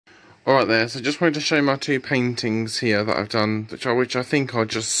Alright there, so just wanted to show my two paintings here that I've done, which I think are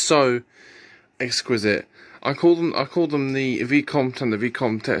just so exquisite. I call them the Viscomte and the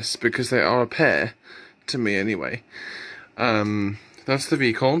Viscomtesse because they are a pair, to me anyway. That's the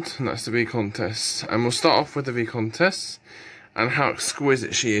Viscomte and that's the Viscomtesse. And we'll start off with the Viscomtesse and how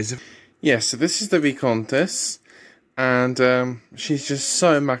exquisite she is. Yes, so this is the Viscomtesse, and she's just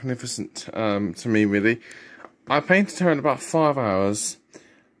so magnificent to me, really. I painted her in about 5 hours.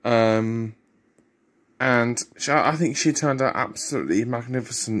 And I think she turned out absolutely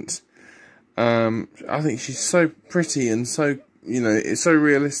magnificent. I think she's so pretty and so, it's so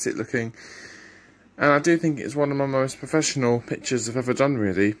realistic looking. And I do think it's one of my most professional pictures I've ever done,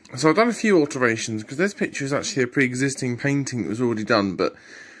 really. So I've done a few alterations, because this picture is actually a pre-existing painting that was already done, but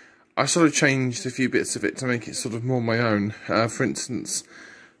I sort of changed a few bits of it to make it sort of more my own. For instance,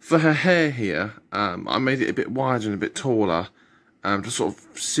 for her hair here, I made it a bit wider and a bit taller. To sort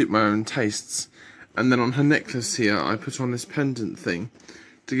of suit my own tastes. And then on her necklace here, I put on this pendant thing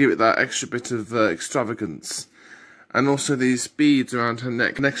to give it that extra bit of extravagance. And also these beads around her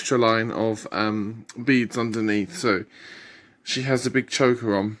neck, an extra line of beads underneath, so she has a big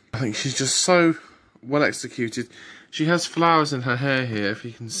choker on. I think she's just so well executed. She has flowers in her hair here, if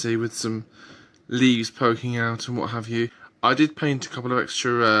you can see, with some leaves poking out and what have you. I did paint a couple of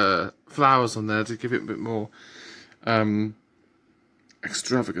extra flowers on there to give it a bit more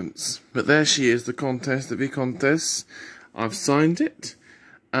extravagance. But there she is, the Comtesse, the Viscomtesse. I've signed it,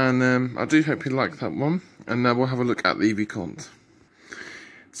 and I do hope you like that one. And now we'll have a look at the Viscomte.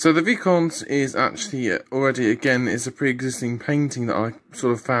 So the Viscomte is actually already, again, is a pre-existing painting that I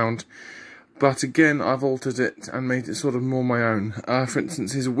sort of found, but again I've altered it and made it sort of more my own. For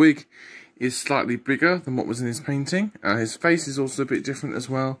instance, his wig is slightly bigger than what was in his painting. His face is also a bit different as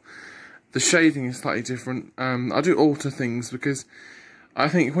well. The shading is slightly different. I do alter things because I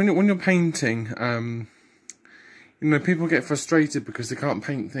think when you're painting, people get frustrated because they can't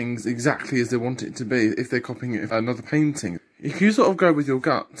paint things exactly as they want it to be if they're copying it another painting. If you sort of go with your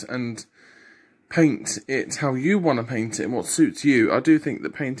gut and paint it how you want to paint it and what suits you, I do think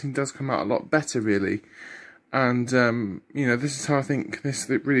that painting does come out a lot better, really. And this is how I think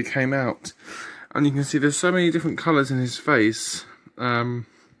it really came out. And you can see there's so many different colours in his face. I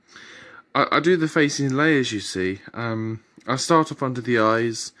do the face in layers, you see. I start off under the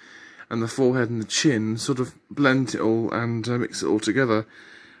eyes and the forehead and the chin, sort of blend it all and mix it all together.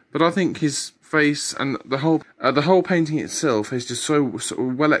 But I think his face and the whole painting itself is just so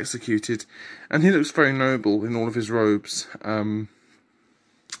well executed, and he looks very noble in all of his robes. You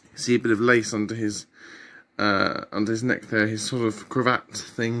see a bit of lace under his neck there, his sort of cravat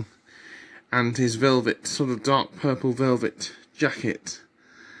thing, and his velvet, sort of dark purple velvet jacket.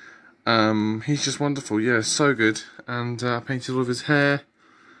 He's just wonderful, yeah, so good. And I painted all of his hair,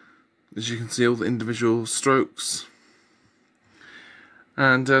 as you can see, all the individual strokes.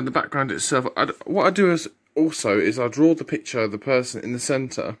 And the background itself, what I do is I draw the picture of the person in the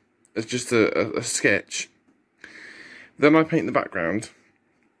centre as just a sketch. Then I paint the background,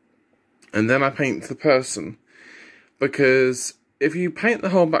 and then I paint the person. Because if you paint the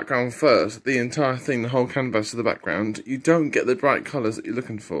whole background first, the entire thing, the whole canvas of the background, you don't get the bright colours that you're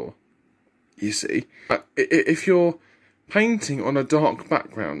looking for. You see, if you're painting on a dark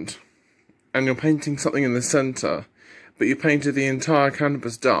background and you're painting something in the centre, but you painted the entire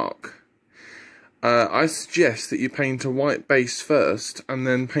canvas dark, I suggest that you paint a white base first and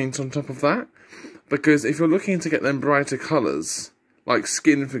then paint on top of that, because if you're looking to get them brighter colours, like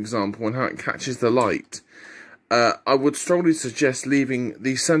skin for example, and how it catches the light, I would strongly suggest leaving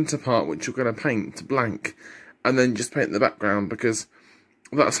the centre part which you're going to paint blank and then just paint the background, because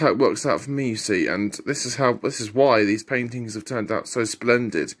that's how it works out for me, you see. And this is why these paintings have turned out so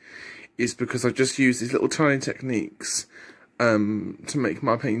splendid, is because I just use these little tiny techniques to make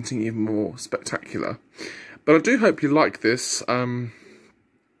my painting even more spectacular. But I do hope you like this. I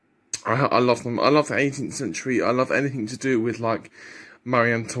love them. I love the 18th century. I love anything to do with like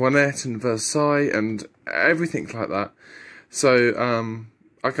Marie Antoinette and Versailles and everything like that. So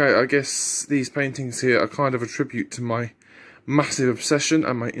okay, I guess these paintings here are kind of a tribute to my massive obsession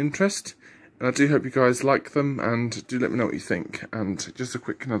and my interest, and I do hope you guys like them, and do let me know what you think. And just a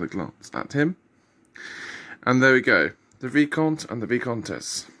quick another glance at him, and there we go, the Viscomte and the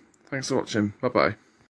Viscomtesse. Thanks for watching, bye bye.